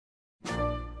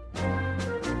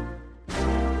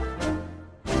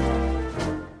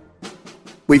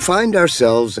We find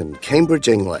ourselves in Cambridge,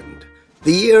 England.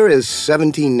 The year is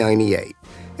 1798,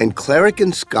 and cleric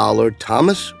and scholar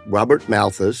Thomas Robert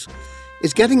Malthus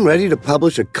is getting ready to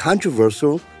publish a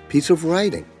controversial piece of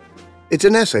writing. It's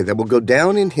an essay that will go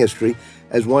down in history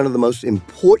as one of the most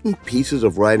important pieces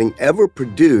of writing ever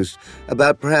produced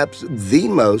about perhaps the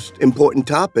most important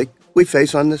topic we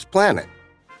face on this planet: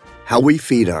 how we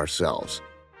feed ourselves.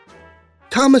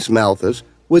 Thomas Malthus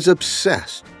was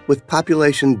obsessed with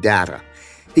population data.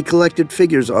 He collected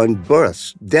figures on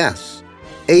births, deaths,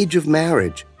 age of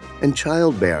marriage, and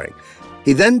childbearing.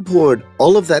 He then poured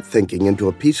all of that thinking into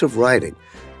a piece of writing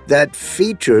that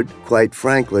featured, quite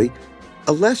frankly,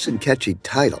 a less than catchy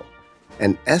title: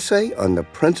 an essay on the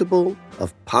principle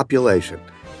of population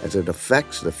as it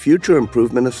affects the future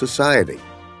improvement of society,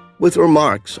 with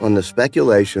remarks on the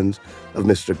speculations of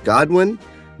Mr. Godwin,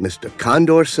 Mr.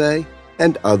 Condorcet,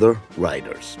 and other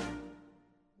writers.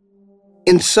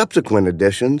 In subsequent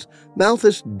editions,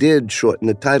 Malthus did shorten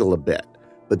the title a bit,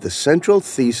 but the central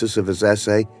thesis of his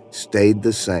essay stayed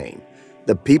the same.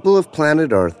 The people of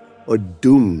planet Earth are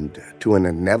doomed to an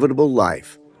inevitable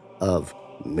life of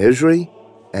misery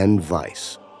and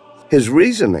vice. His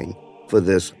reasoning for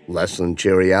this less than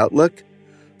cheery outlook: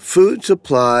 food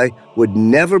supply would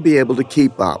never be able to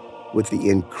keep up with the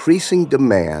increasing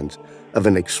demands of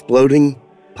an exploding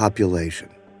population.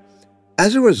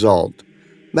 As a result,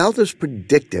 Malthus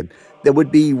predicted there would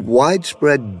be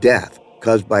widespread death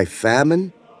caused by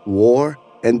famine, war,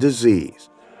 and disease.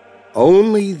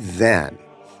 Only then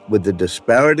would the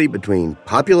disparity between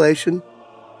population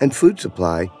and food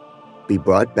supply be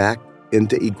brought back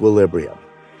into equilibrium.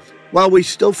 While we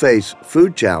still face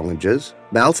food challenges,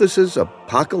 Malthus's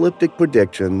apocalyptic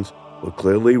predictions were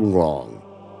clearly wrong.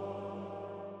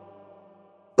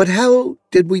 But how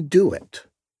did we do it?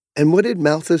 And what did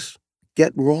Malthus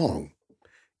get wrong?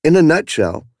 In a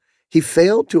nutshell, he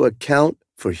failed to account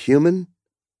for human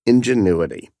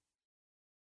ingenuity.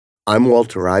 I'm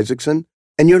Walter Isaacson,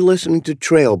 and you're listening to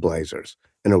Trailblazers,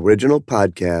 an original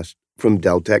podcast from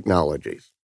Dell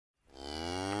Technologies.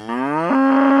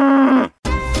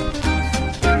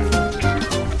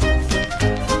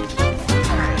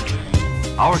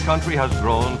 Our country has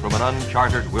grown from an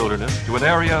uncharted wilderness to an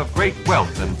area of great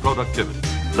wealth and productivity.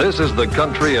 This is the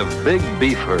country of big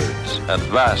beef herds and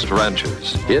vast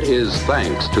ranches. It is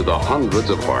thanks to the hundreds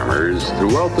of farmers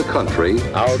throughout the country.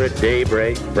 Out at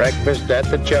daybreak, breakfast at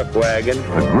the chuck wagon.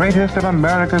 The greatest of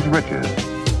America's riches.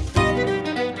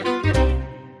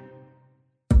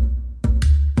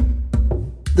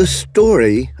 The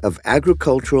story of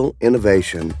agricultural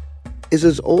innovation is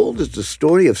as old as the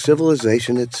story of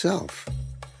civilization itself.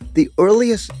 The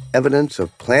earliest evidence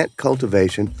of plant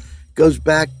cultivation goes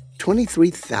back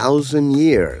 23,000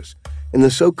 years in the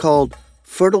so-called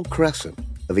Fertile Crescent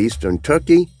of eastern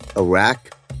Turkey,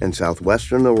 Iraq, and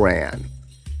southwestern Iran.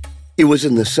 It was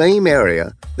in the same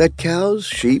area that cows,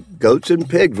 sheep, goats, and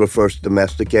pigs were first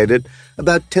domesticated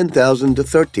about 10,000 to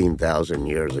 13,000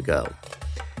 years ago.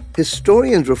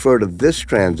 Historians refer to this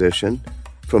transition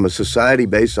from a society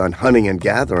based on hunting and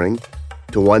gathering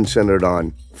to one centered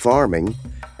on farming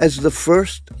as the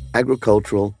first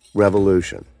agricultural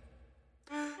revolution.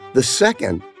 The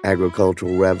second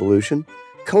agricultural revolution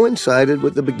coincided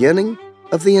with the beginning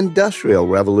of the Industrial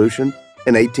Revolution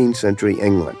in 18th century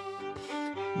England.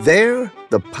 There,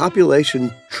 the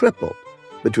population tripled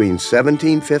between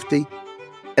 1750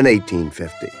 and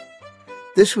 1850.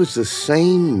 This was the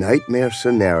same nightmare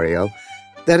scenario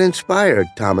that inspired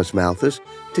Thomas Malthus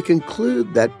to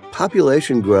conclude that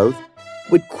population growth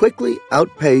would quickly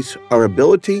outpace our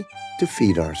ability to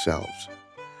feed ourselves.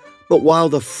 But while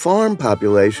the farm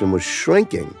population was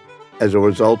shrinking as a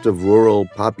result of rural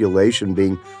population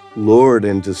being lured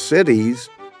into cities,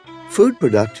 food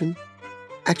production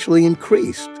actually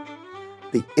increased.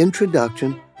 The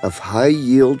introduction of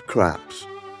high-yield crops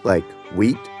like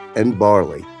wheat and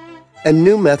barley, and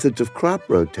new methods of crop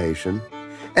rotation,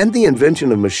 and the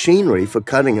invention of machinery for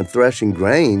cutting and threshing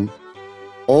grain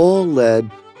all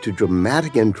led to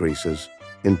dramatic increases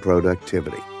in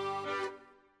productivity.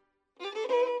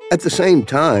 At the same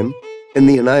time, in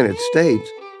the United States,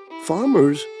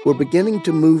 farmers were beginning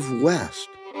to move west,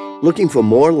 looking for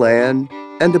more land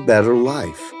and a better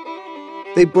life.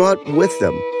 They brought with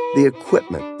them the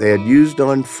equipment they had used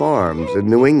on farms in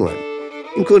New England,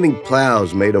 including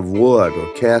plows made of wood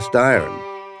or cast iron.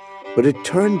 But it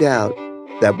turned out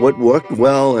that what worked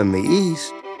well in the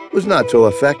East was not so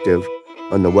effective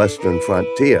on the western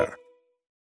frontier.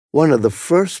 One of the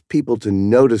first people to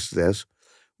notice this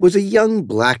was a young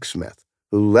blacksmith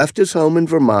who left his home in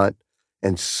Vermont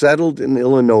and settled in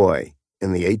Illinois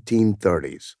in the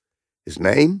 1830s. His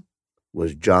name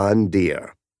was John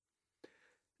Deere.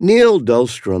 Neil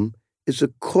Dahlstrom is a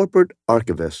corporate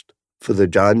archivist for the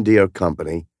John Deere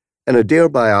Company and a Deere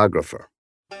biographer.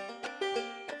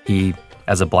 He,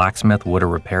 as a blacksmith, would have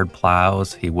repaired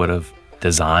plows. He would have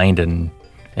designed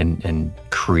and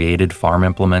created farm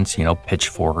implements,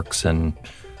 pitchforks and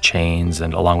chains,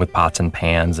 and along with pots and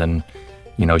pans and,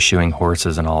 shoeing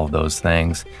horses and all of those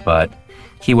things. But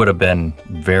he would have been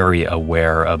very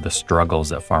aware of the struggles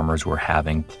that farmers were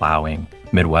having plowing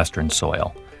Midwestern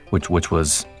soil, which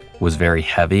was very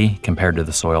heavy compared to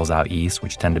the soils out east,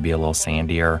 which tend to be a little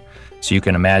sandier. So you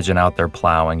can imagine out there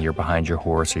plowing, you're behind your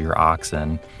horse or your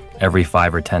oxen. Every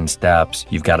 5 or 10 steps,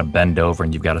 you've got to bend over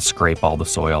and you've got to scrape all the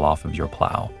soil off of your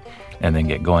plow and then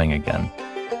get going again.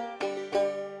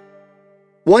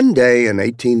 One day in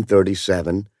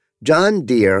 1837, John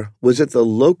Deere was at the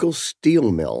local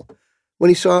steel mill when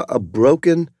he saw a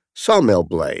broken sawmill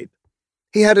blade.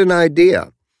 He had an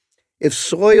idea. If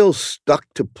soil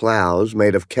stuck to plows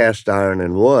made of cast iron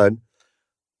and wood,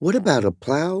 what about a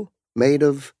plow made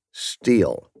of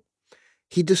steel?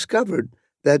 He discovered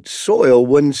that soil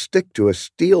wouldn't stick to a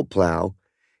steel plow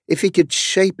if he could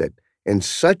shape it in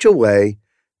such a way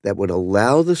that would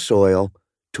allow the soil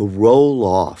to roll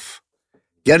off.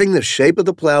 Getting the shape of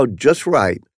the plow just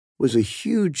right was a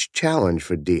huge challenge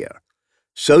for Deere.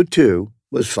 So, too,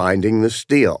 was finding the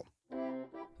steel.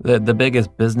 The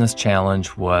biggest business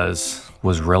challenge was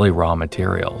really raw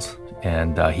materials.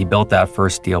 And he built that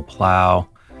first steel plow.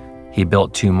 He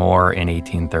built 2 more in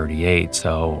 1838,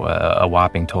 so a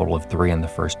whopping total of 3 in the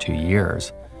first 2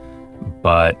 years.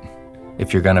 But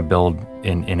if you're going to build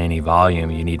in any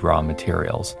volume, you need raw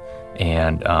materials.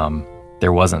 And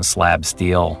there wasn't slab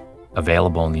steel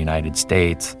available in the United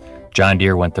States. John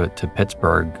Deere went to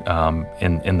Pittsburgh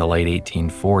in the late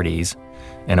 1840s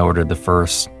and ordered the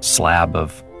first slab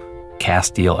of cast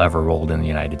steel ever rolled in the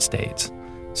United States.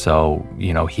 So,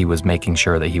 he was making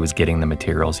sure that he was getting the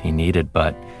materials he needed,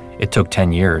 but it took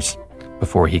 10 years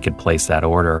before he could place that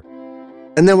order.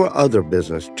 And there were other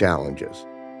business challenges.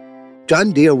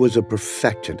 John Deere was a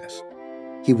perfectionist.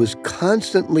 He was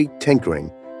constantly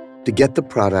tinkering to get the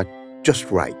product just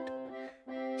right.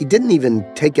 He didn't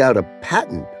even take out a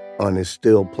patent on his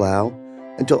steel plow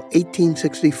until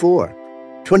 1864,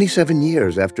 27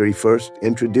 years after he first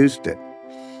introduced it.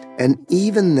 And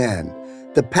even then,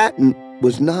 the patent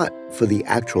was not for the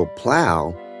actual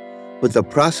plow, but the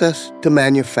process to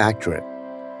manufacture it.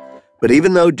 But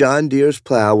even though John Deere's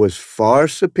plow was far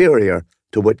superior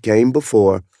to what came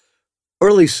before,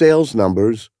 early sales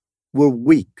numbers were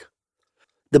weak.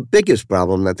 The biggest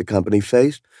problem that the company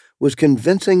faced was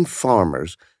convincing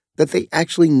farmers that they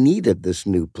actually needed this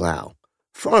new plow.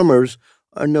 Farmers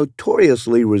are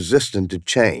notoriously resistant to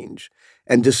change,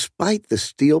 and despite the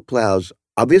steel plow's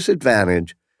obvious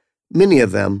advantage, many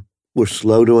of them were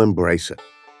slow to embrace it.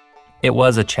 It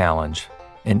was a challenge,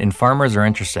 and farmers are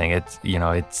interesting.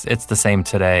 It's the same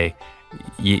today.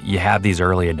 You have these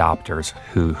early adopters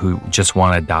who just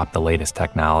want to adopt the latest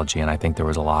technology, and I think there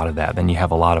was a lot of that. Then you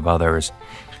have a lot of others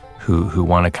who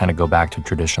want to kind of go back to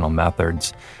traditional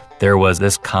methods. There was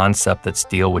this concept that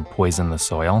steel would poison the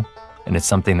soil, and it's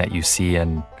something that you see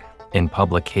in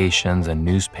publications and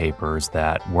newspapers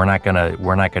that we're not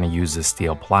gonna use this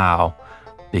steel plow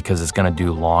because it's going to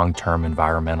do long-term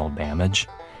environmental damage.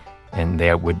 And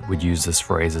they would use this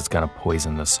phrase, it's going to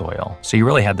poison the soil. So you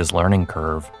really had this learning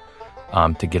curve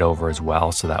to get over as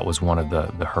well. So that was one of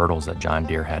the hurdles that John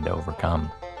Deere had to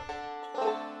overcome.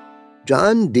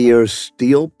 John Deere's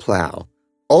steel plow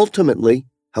ultimately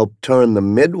helped turn the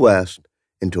Midwest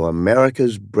into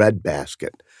America's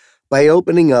breadbasket by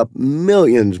opening up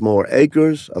millions more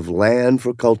acres of land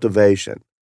for cultivation.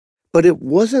 But it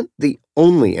wasn't the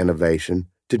only innovation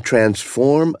to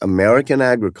transform American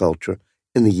agriculture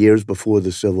in the years before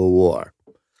the Civil War.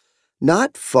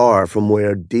 Not far from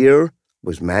where Deere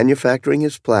was manufacturing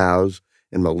his plows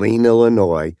in Moline,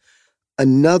 Illinois,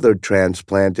 another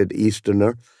transplanted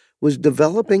Easterner was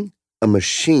developing a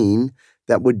machine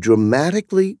that would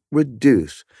dramatically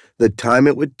reduce the time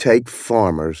it would take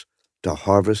farmers to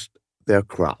harvest their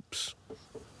crops.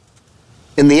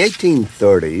 In the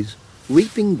 1830s,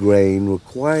 reaping grain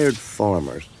required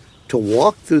farmers to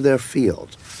walk through their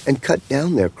fields and cut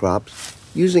down their crops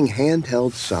using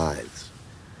handheld scythes.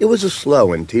 It was a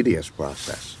slow and tedious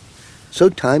process, so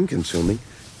time-consuming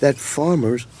that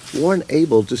farmers weren't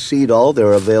able to seed all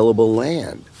their available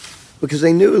land because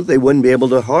they knew they wouldn't be able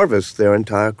to harvest their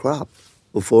entire crop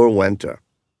before winter.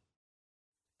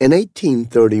 In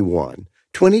 1831,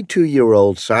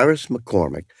 22-year-old Cyrus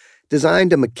McCormick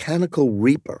designed a mechanical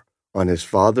reaper on his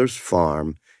father's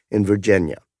farm in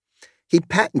Virginia. He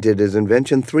patented his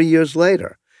invention 3 years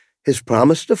later. His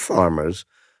promise to farmers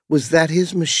was that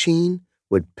his machine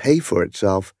would pay for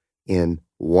itself in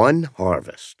one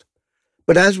harvest.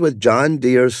 But as with John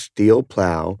Deere's steel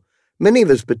plow, many of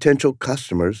his potential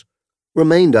customers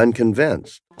remained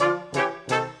unconvinced.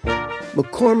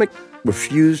 McCormick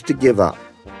refused to give up.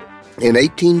 In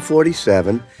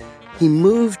 1847, he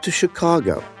moved to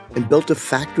Chicago and built a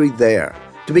factory there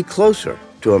to be closer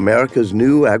to America's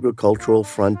new agricultural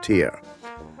frontier.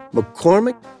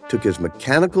 McCormick took his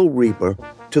mechanical reaper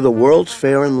to the World's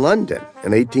Fair in London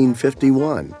in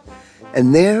 1851,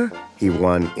 and there he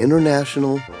won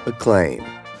international acclaim.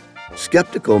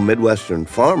 Skeptical Midwestern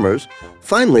farmers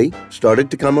finally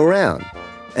started to come around,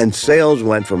 and sales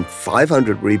went from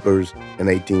 500 reapers in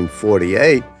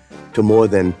 1848 to more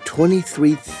than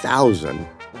 23,000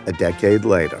 a decade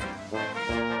later.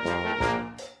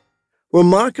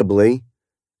 Remarkably,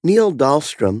 Neil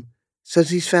Dahlstrom says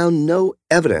he's found no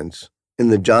evidence in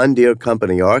the John Deere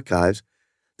Company archives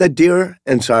that Deere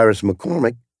and Cyrus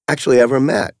McCormick actually ever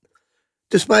met,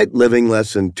 despite living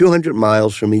less than 200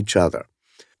 miles from each other.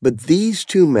 But these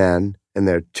two men and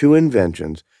their two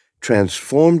inventions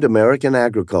transformed American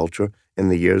agriculture in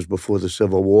the years before the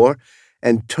Civil War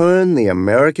and turned the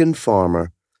American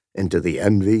farmer into the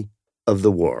envy of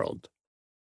the world.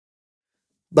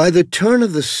 By the turn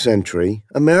of the century,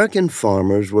 American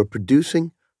farmers were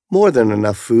producing more than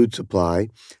enough food supply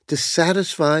to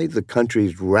satisfy the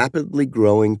country's rapidly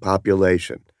growing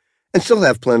population and still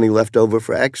have plenty left over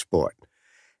for export.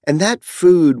 And that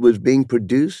food was being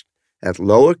produced at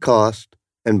lower cost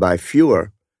and by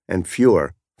fewer and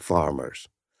fewer farmers.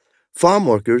 Farm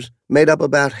workers made up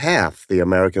about half the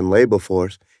American labor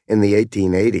force in the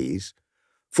 1880s.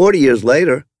 40 years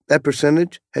later, that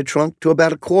percentage had shrunk to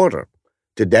about a quarter.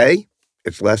 Today,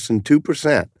 it's less than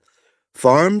 2%.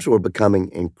 Farms were becoming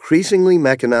increasingly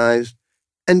mechanized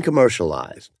and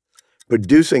commercialized.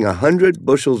 Producing 100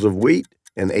 bushels of wheat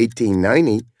in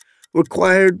 1890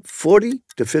 required 40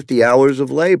 to 50 hours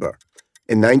of labor.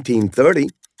 In 1930,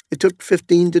 it took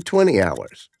 15 to 20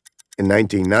 hours. In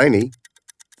 1990,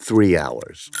 3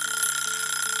 hours.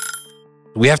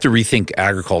 We have to rethink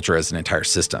agriculture as an entire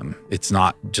system. It's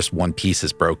not just one piece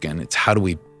is broken. It's how do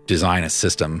we design a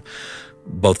system,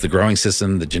 both the growing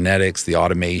system, the genetics, the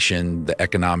automation, the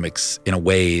economics, in a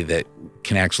way that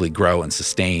can actually grow and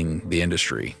sustain the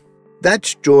industry.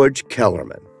 That's George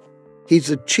Kellerman. He's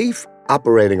the Chief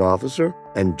Operating Officer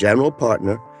and General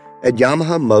Partner at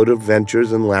Yamaha Motor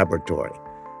Ventures and Laboratory,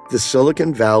 the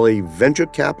Silicon Valley venture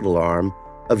capital arm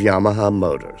of Yamaha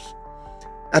Motors.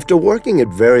 After working at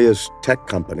various tech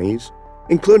companies,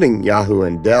 including Yahoo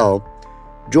and Dell,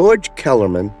 George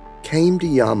Kellerman came to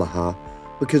Yamaha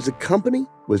because the company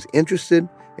was interested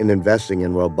in investing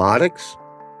in robotics,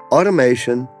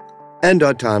 automation, and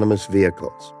autonomous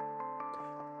vehicles.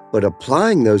 But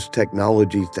applying those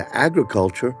technologies to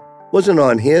agriculture wasn't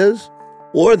on his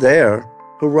or their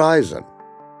horizon.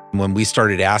 When we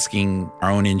started asking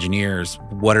our own engineers,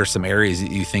 what are some areas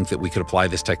that you think that we could apply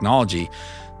this technology,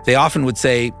 they often would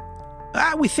say,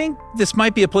 we think this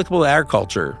might be applicable to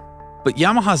agriculture. But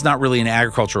Yamaha's not really an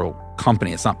agricultural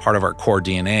company. It's not part of our core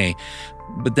DNA.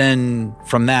 But then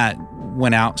from that,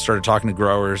 went out, started talking to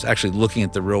growers, actually looking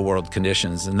at the real world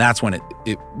conditions. And that's when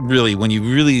it really, when you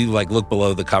really look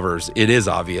below the covers, it is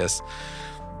obvious.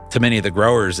 To many of the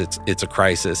growers, it's a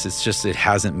crisis. It's just it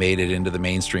hasn't made it into the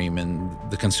mainstream, and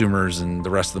the consumers and the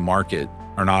rest of the market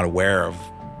are not aware of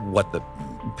what the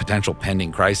potential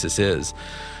pending crisis is.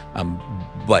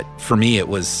 But for me, it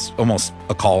was almost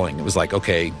a calling. It was like,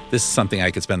 okay, this is something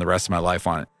I could spend the rest of my life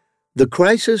on. The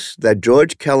crisis that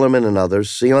George Kellerman and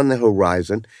others see on the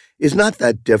horizon is not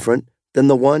that different than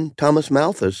the one Thomas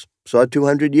Malthus saw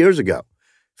 200 years ago.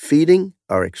 Feeding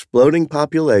our exploding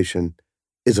population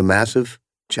is a massive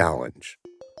challenge.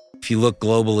 If you look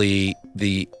globally,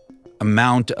 the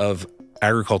amount of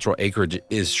agricultural acreage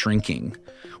is shrinking.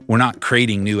 We're not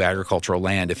creating new agricultural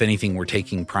land. If anything, we're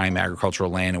taking prime agricultural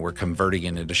land and we're converting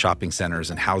it into shopping centers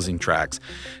and housing tracts.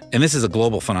 And this is a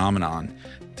global phenomenon.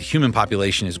 The human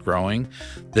population is growing.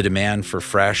 The demand for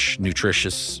fresh,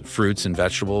 nutritious fruits and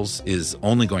vegetables is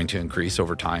only going to increase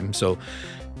over time. So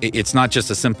it's not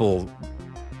just a simple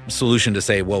solution to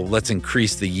say, well, let's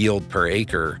increase the yield per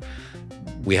acre.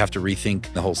 We have to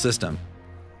rethink the whole system.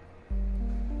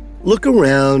 Look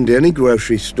around any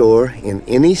grocery store in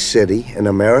any city in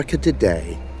America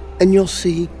today, and you'll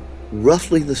see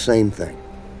roughly the same thing.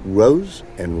 Rows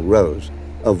and rows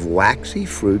of waxy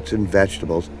fruits and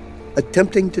vegetables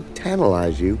attempting to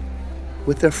tantalize you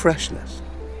with their freshness.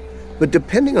 But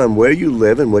depending on where you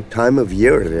live and what time of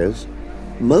year it is,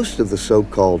 most of the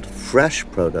so-called fresh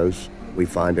produce we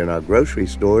find in our grocery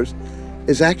stores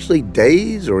is actually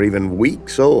days or even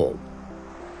weeks old.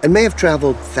 and may have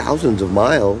traveled thousands of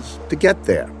miles to get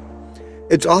there.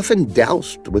 It's often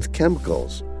doused with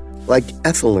chemicals like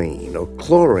ethylene or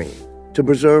chlorine to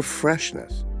preserve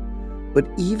freshness. But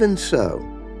even so,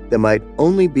 there might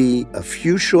only be a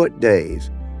few short days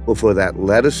before that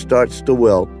lettuce starts to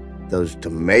wilt, those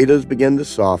tomatoes begin to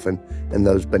soften, and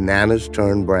those bananas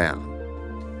turn brown.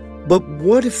 But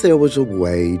what if there was a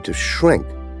way to shrink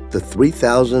the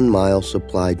 3,000-mile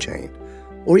supply chain,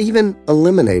 or even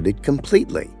eliminate it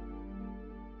completely?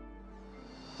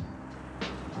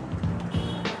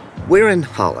 We're in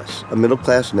Hollis, a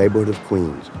middle-class neighborhood of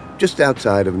Queens, just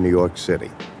outside of New York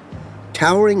City.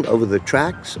 Towering over the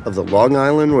tracks of the Long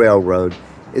Island Railroad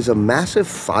is a massive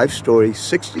 5-story,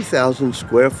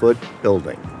 60,000-square-foot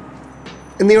building.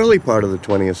 In the early part of the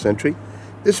 20th century,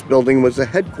 this building was the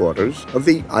headquarters of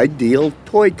the Ideal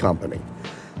Toy Company,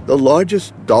 the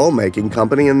largest doll-making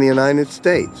company in the United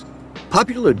States.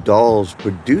 Popular dolls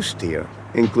produced here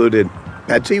included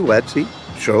Betsy Wetsy,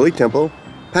 Shirley Temple,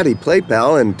 Patty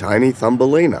Playpal, and Tiny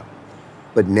Thumbelina.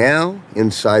 But now,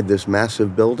 inside this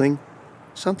massive building,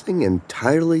 something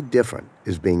entirely different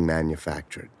is being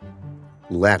manufactured.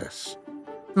 Lettuce.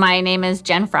 My name is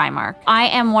Jen Frymark. I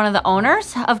am one of the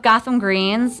owners of Gotham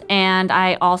Greens, and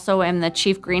I also am the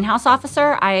chief greenhouse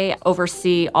officer. I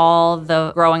oversee all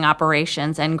the growing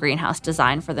operations and greenhouse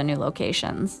design for the new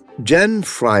locations. Jen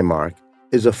Frymark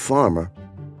is a farmer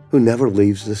who never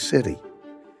leaves the city.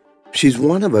 She's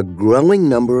one of a growing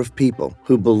number of people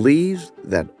who believes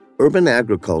that urban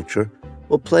agriculture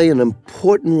will play an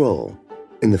important role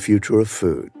in the future of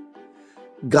food.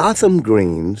 Gotham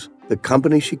Greens, the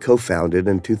company she co-founded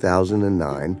in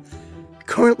 2009,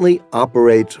 currently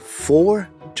operates 4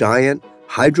 giant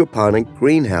hydroponic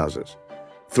greenhouses,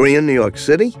 3 in New York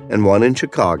City and 1 in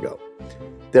Chicago.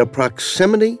 Their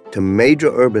proximity to major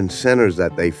urban centers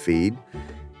that they feed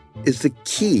is the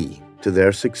key to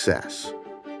their success.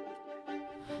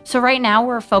 So right now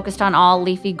we're focused on all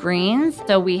leafy greens.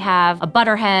 So we have a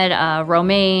butterhead, a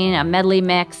romaine, a medley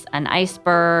mix, an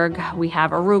iceberg. We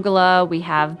have arugula, we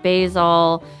have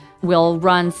basil. We'll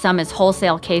run some as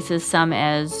wholesale cases, some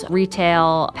as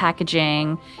retail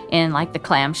packaging in like the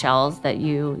clamshells that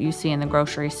you see in the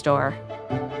grocery store.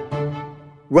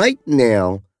 Right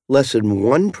now, less than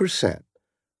 1%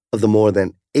 of the more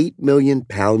than 8 million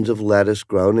pounds of lettuce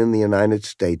grown in the United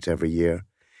States every year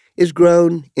is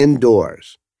grown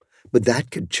indoors. But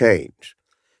that could change.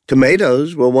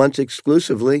 Tomatoes were once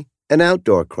exclusively an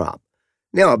outdoor crop.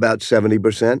 Now about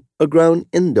 70% are grown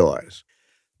indoors.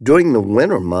 During the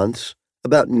winter months,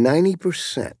 about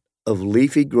 90% of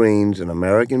leafy greens in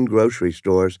American grocery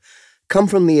stores come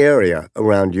from the area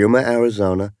around Yuma,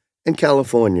 Arizona, and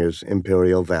California's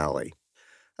Imperial Valley.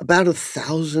 About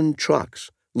 1,000 trucks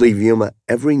leave Yuma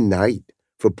every night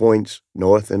for points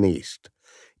north and east.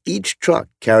 Each truck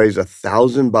carries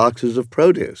 1,000 boxes of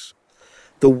produce.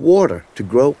 The water to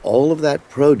grow all of that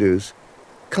produce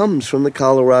comes from the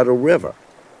Colorado River,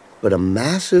 but a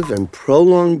massive and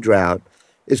prolonged drought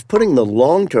is putting the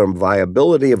long-term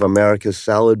viability of America's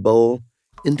salad bowl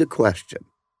into question.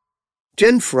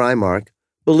 Jen Frymark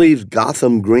believes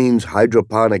Gotham Greens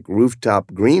hydroponic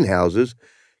rooftop greenhouses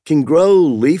can grow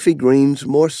leafy greens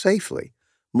more safely,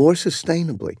 more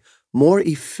sustainably, more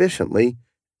efficiently,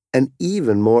 and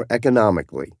even more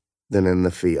economically than in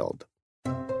the field.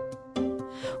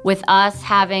 With us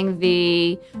having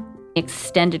the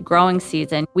extended growing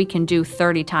season, we can do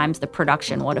 30 times the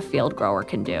production what a field grower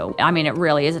can do. I mean, it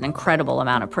really is an incredible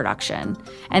amount of production.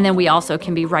 And then we also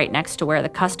can be right next to where the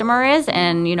customer is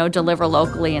and, deliver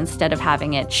locally instead of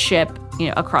having it ship,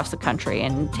 across the country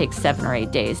and take 7 or 8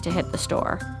 days to hit the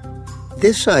store.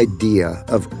 This idea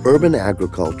of urban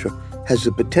agriculture has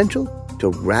the potential to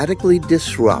radically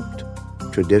disrupt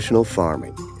traditional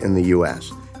farming in the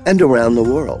U.S. and around the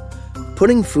world,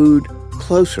 putting food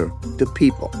closer to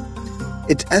people.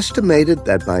 It's estimated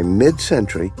that by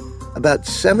mid-century, about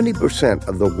 70%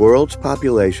 of the world's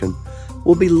population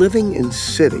will be living in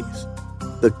cities.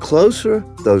 The closer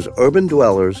those urban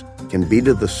dwellers can be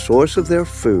to the source of their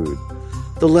food,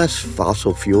 the less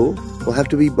fossil fuel will have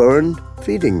to be burned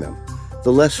feeding them,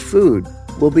 the less food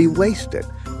will be wasted,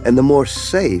 and the more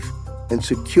safe and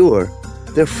secure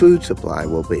their food supply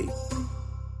will be.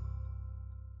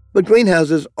 But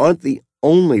greenhouses aren't the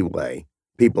only way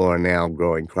people are now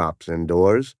growing crops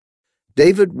indoors.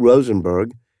 David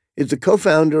Rosenberg is the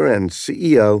co-founder and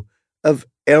CEO of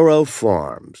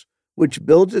AeroFarms, which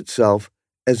builds itself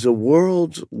as the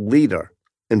world's leader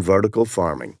in vertical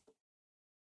farming.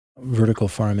 Vertical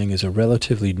farming is a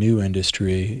relatively new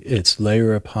industry. It's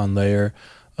layer upon layer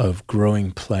of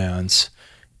growing plants.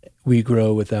 We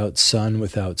grow without sun,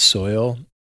 without soil.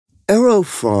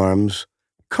 AeroFarms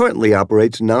currently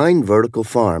operates 9 vertical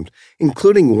farms,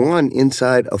 including one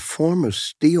inside a former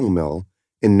steel mill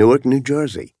in Newark, New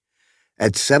Jersey.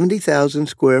 At 70,000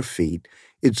 square feet,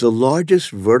 it's the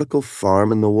largest vertical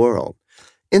farm in the world.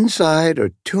 Inside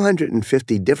are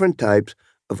 250 different types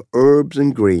of herbs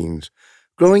and greens,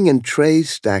 growing in trays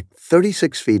stacked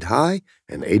 36 feet high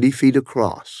and 80 feet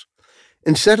across.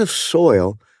 Instead of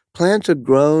soil, plants are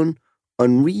grown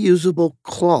on reusable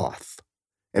cloth,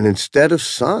 and instead of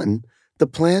sun, the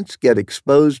plants get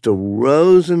exposed to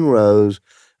rows and rows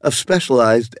of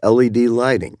specialized LED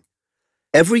lighting.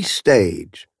 Every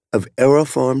stage of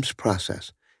AeroFarm's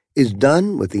process is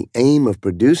done with the aim of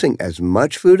producing as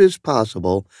much food as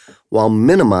possible while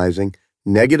minimizing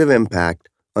negative impact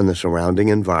on the surrounding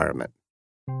environment.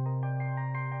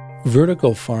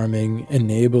 Vertical farming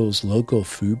enables local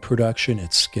food production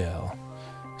at scale.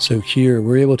 So here,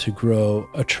 we're able to grow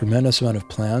a tremendous amount of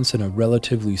plants in a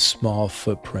relatively small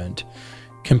footprint.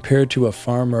 Compared to a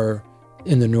farmer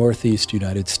in the Northeast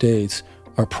United States,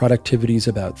 our productivity is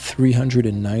about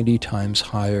 390 times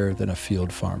higher than a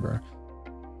field farmer.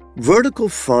 Vertical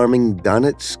farming done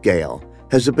at scale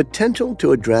has the potential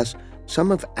to address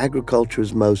some of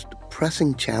agriculture's most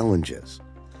pressing challenges.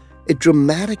 It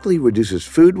dramatically reduces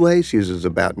food waste, uses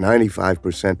about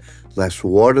 95% less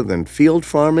water than field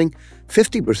farming,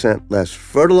 50% less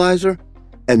fertilizer,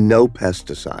 and no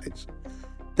pesticides.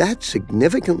 That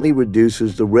significantly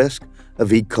reduces the risk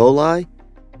of E. coli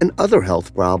and other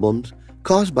health problems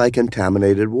caused by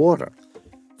contaminated water.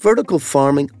 Vertical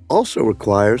farming also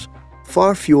requires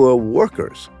far fewer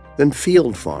workers than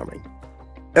field farming.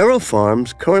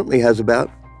 AeroFarms currently has about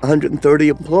 130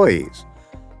 employees.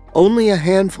 Only a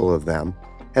handful of them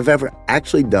have ever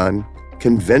actually done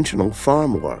conventional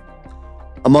farm work.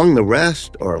 Among the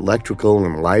rest are electrical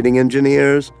and lighting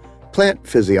engineers, plant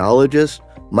physiologists,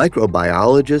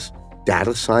 microbiologists,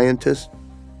 data scientists,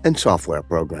 and software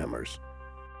programmers.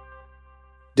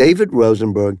 David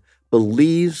Rosenberg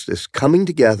believes this coming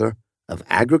together of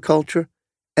agriculture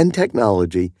and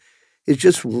technology is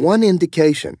just one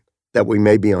indication that we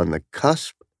may be on the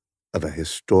cusp of a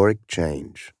historic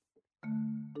change.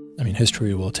 I mean,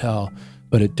 history will tell,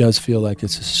 but it does feel like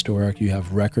it's historic. You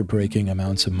have record-breaking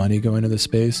amounts of money going into the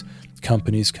space,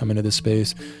 companies come into the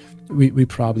space. We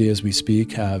probably, as we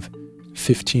speak, have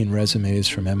 15 resumes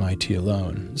from MIT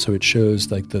alone. So it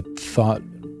shows like the thought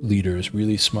leaders,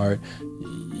 really smart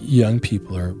young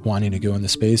people are wanting to go in the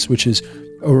space, which is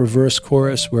a reverse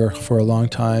chorus where for a long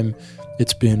time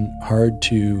it's been hard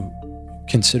to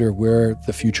consider where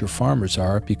the future farmers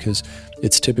are because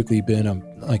it's typically been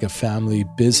a family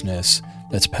business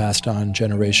that's passed on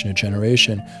generation to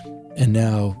generation. And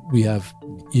now we have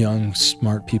young,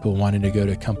 smart people wanting to go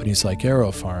to companies like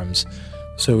AeroFarms.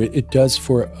 So it does,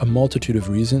 for a multitude of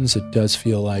reasons, it does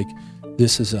feel like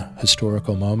this is a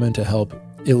historical moment to help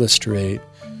illustrate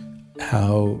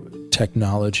how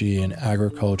technology and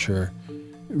agriculture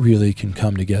really can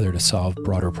come together to solve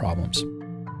broader problems.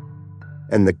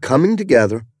 And the coming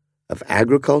together of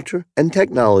agriculture and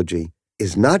technology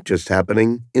is not just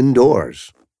happening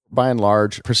indoors. By and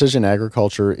large, precision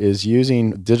agriculture is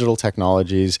using digital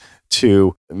technologies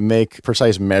to make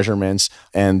precise measurements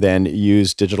and then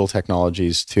use digital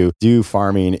technologies to do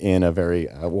farming in a very,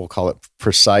 we'll call it,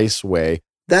 precise way.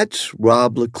 That's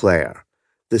Rob LeClaire,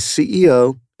 the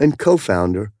CEO and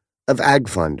co-founder of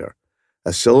AgFunder,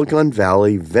 a Silicon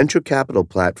Valley venture capital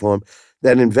platform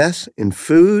that invests in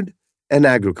food and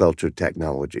agriculture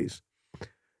technologies.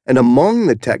 And among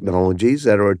the technologies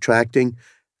that are attracting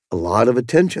a lot of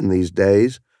attention these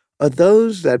days are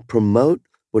those that promote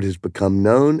what has become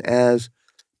known as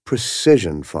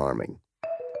precision farming.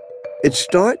 It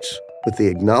starts with the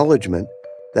acknowledgement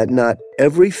that not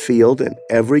every field and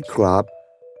every crop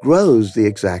grows the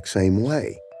exact same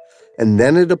way. And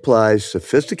then it applies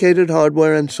sophisticated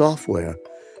hardware and software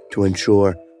to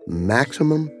ensure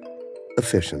maximum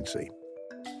efficiency.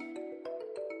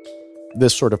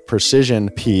 This sort of precision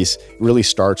piece really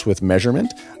starts with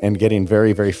measurement and getting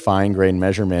very, very fine-grained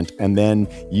measurement and then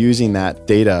using that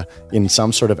data in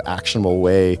some sort of actionable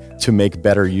way to make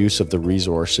better use of the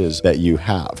resources that you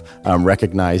have.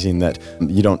 Recognizing that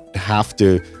you don't have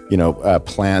to,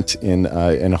 plant in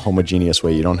a homogeneous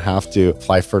way. You don't have to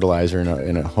apply fertilizer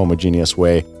in a homogeneous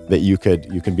way. That you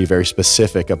can be very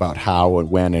specific about how and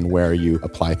when and where you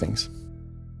apply things.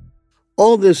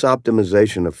 All this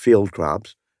optimization of field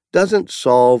crops doesn't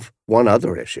solve one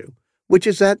other issue, which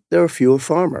is that there are fewer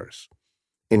farmers.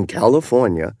 In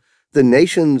California, the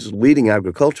nation's leading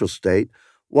agricultural state,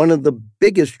 one of the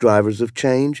biggest drivers of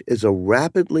change is a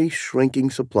rapidly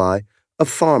shrinking supply of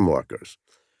farm workers.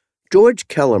 George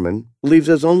Kellerman believes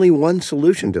there's only one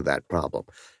solution to that problem,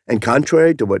 And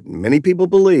contrary to what many people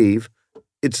believe,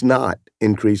 it's not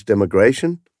increased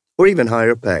immigration or even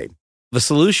higher pay. The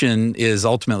solution is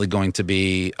ultimately going to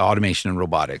be automation and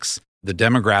robotics. The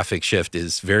demographic shift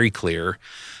is very clear.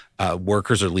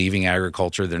 Workers are leaving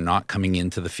agriculture. They're not coming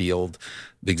into the field.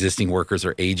 The existing workers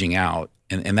are aging out.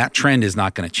 And that trend is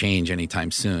not going to change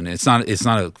anytime soon. It's not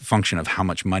a function of how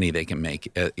much money they can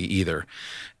make either.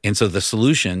 And so the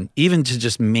solution, even to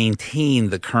just maintain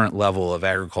the current level of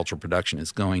agricultural production,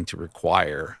 is going to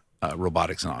require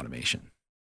robotics and automation.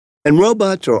 And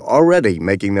robots are already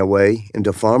making their way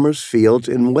into farmers' fields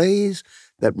in ways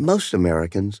that most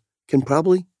Americans can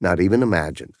probably not even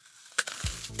imagine.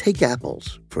 Take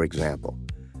apples, for example.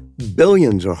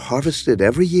 Billions are harvested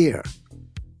every year,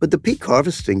 but the peak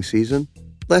harvesting season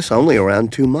lasts only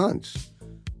around 2 months.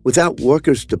 Without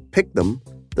workers to pick them,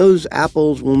 those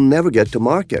apples will never get to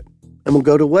market and will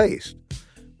go to waste,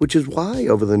 which is why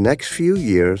over the next few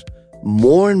years,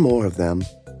 more and more of them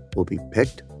will be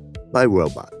picked by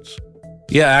robots.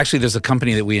 Yeah, actually, there's a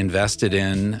company that we invested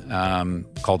in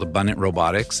called Abundant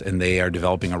Robotics, and they are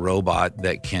developing a robot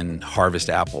that can harvest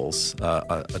apples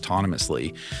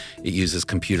autonomously. It uses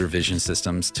computer vision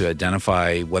systems to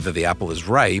identify whether the apple is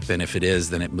ripe, and if it is,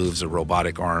 then it moves a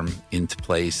robotic arm into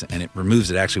place, and it removes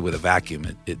it actually with a vacuum.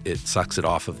 It sucks it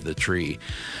off of the tree.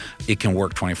 It can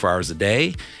work 24 hours a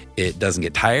day. It doesn't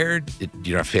get tired. You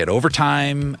don't have to pay it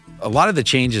overtime. A lot of the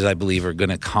changes, I believe, are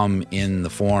going to come in the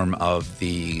form of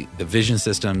the vision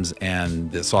systems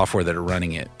and the software that are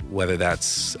running it, whether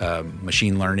that's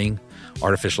machine learning,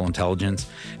 artificial intelligence.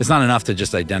 It's not enough to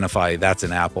just identify that's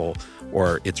an apple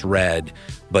or it's red,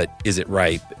 but is it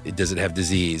ripe? Does it have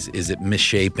disease? Is it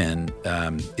misshapen?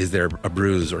 Is there a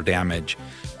bruise or damage?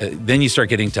 Then you start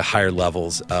getting to higher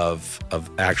levels of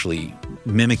actually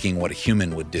mimicking what a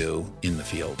human would do in the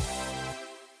field.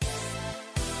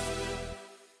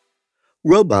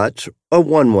 Robots are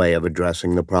one way of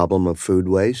addressing the problem of food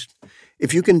waste.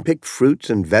 If you can pick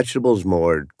fruits and vegetables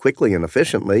more quickly and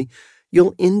efficiently,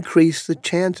 you'll increase the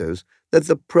chances that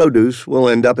the produce will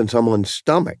end up in someone's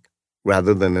stomach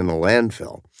rather than in a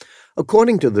landfill.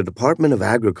 According to the Department of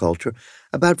Agriculture,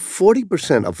 about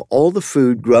 40% of all the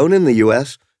food grown in the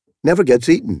U.S. never gets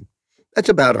eaten. That's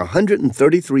about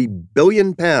 133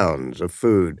 billion pounds of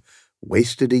food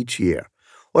wasted each year,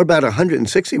 or about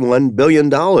 $161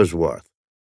 billion worth.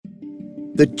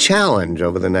 The challenge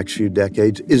over the next few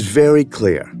decades is very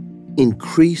clear.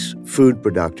 Increase food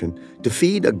production to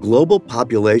feed a global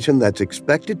population that's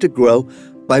expected to grow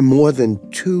by more than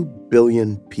 2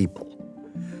 billion people.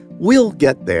 We'll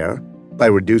get there by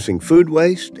reducing food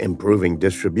waste, improving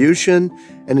distribution,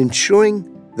 and ensuring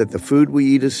that the food we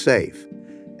eat is safe.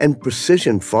 And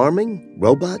precision farming,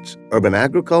 robots, urban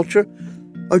agriculture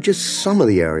are just some of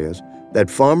the areas that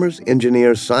farmers,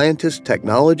 engineers, scientists,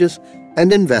 technologists,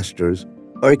 and investors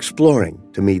are exploring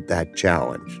to meet that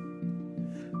challenge.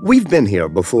 We've been here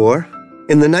before.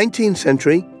 In the 19th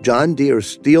century, John Deere's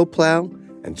steel plow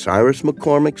and Cyrus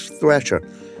McCormick's thresher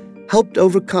helped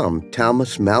overcome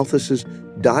Thomas Malthus's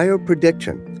dire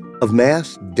prediction of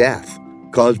mass death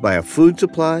caused by a food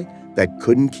supply that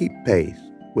couldn't keep pace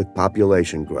with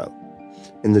population growth.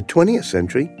 In the 20th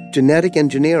century, genetic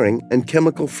engineering and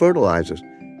chemical fertilizers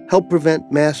helped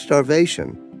prevent mass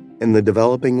starvation in the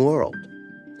developing world.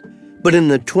 But in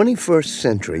the 21st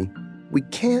century, we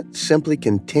can't simply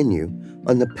continue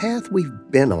on the path we've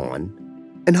been on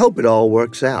and hope it all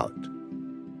works out.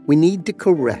 We need to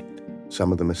correct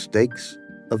some of the mistakes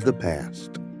of the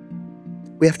past.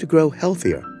 We have to grow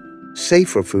healthier,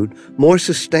 safer food more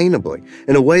sustainably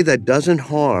in a way that doesn't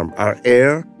harm our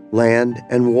air, land,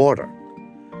 and water.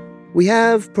 We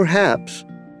have, perhaps,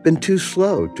 been too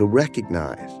slow to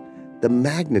recognize the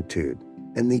magnitude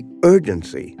and the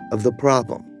urgency of the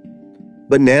problem.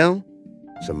 But now,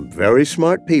 some very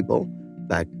smart people,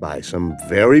 backed by some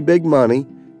very big money,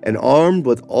 and armed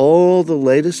with all the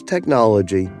latest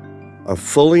technology, are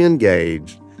fully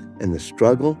engaged in the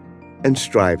struggle and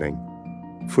striving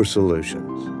for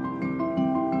solutions.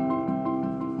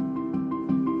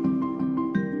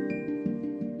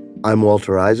 I'm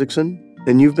Walter Isaacson,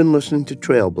 and you've been listening to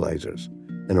Trailblazers,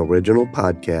 an original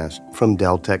podcast from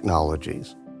Dell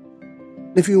Technologies.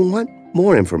 If you want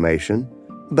more information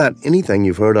about anything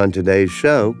you've heard on today's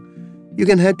show, you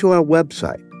can head to our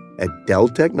website at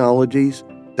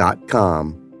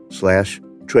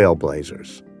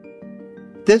delltechnologies.com/trailblazers.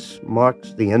 This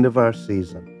marks the end of our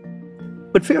season.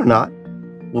 But fear not,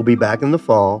 we'll be back in the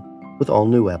fall with all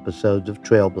new episodes of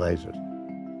Trailblazers.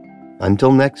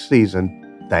 Until next season,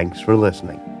 thanks for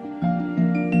listening.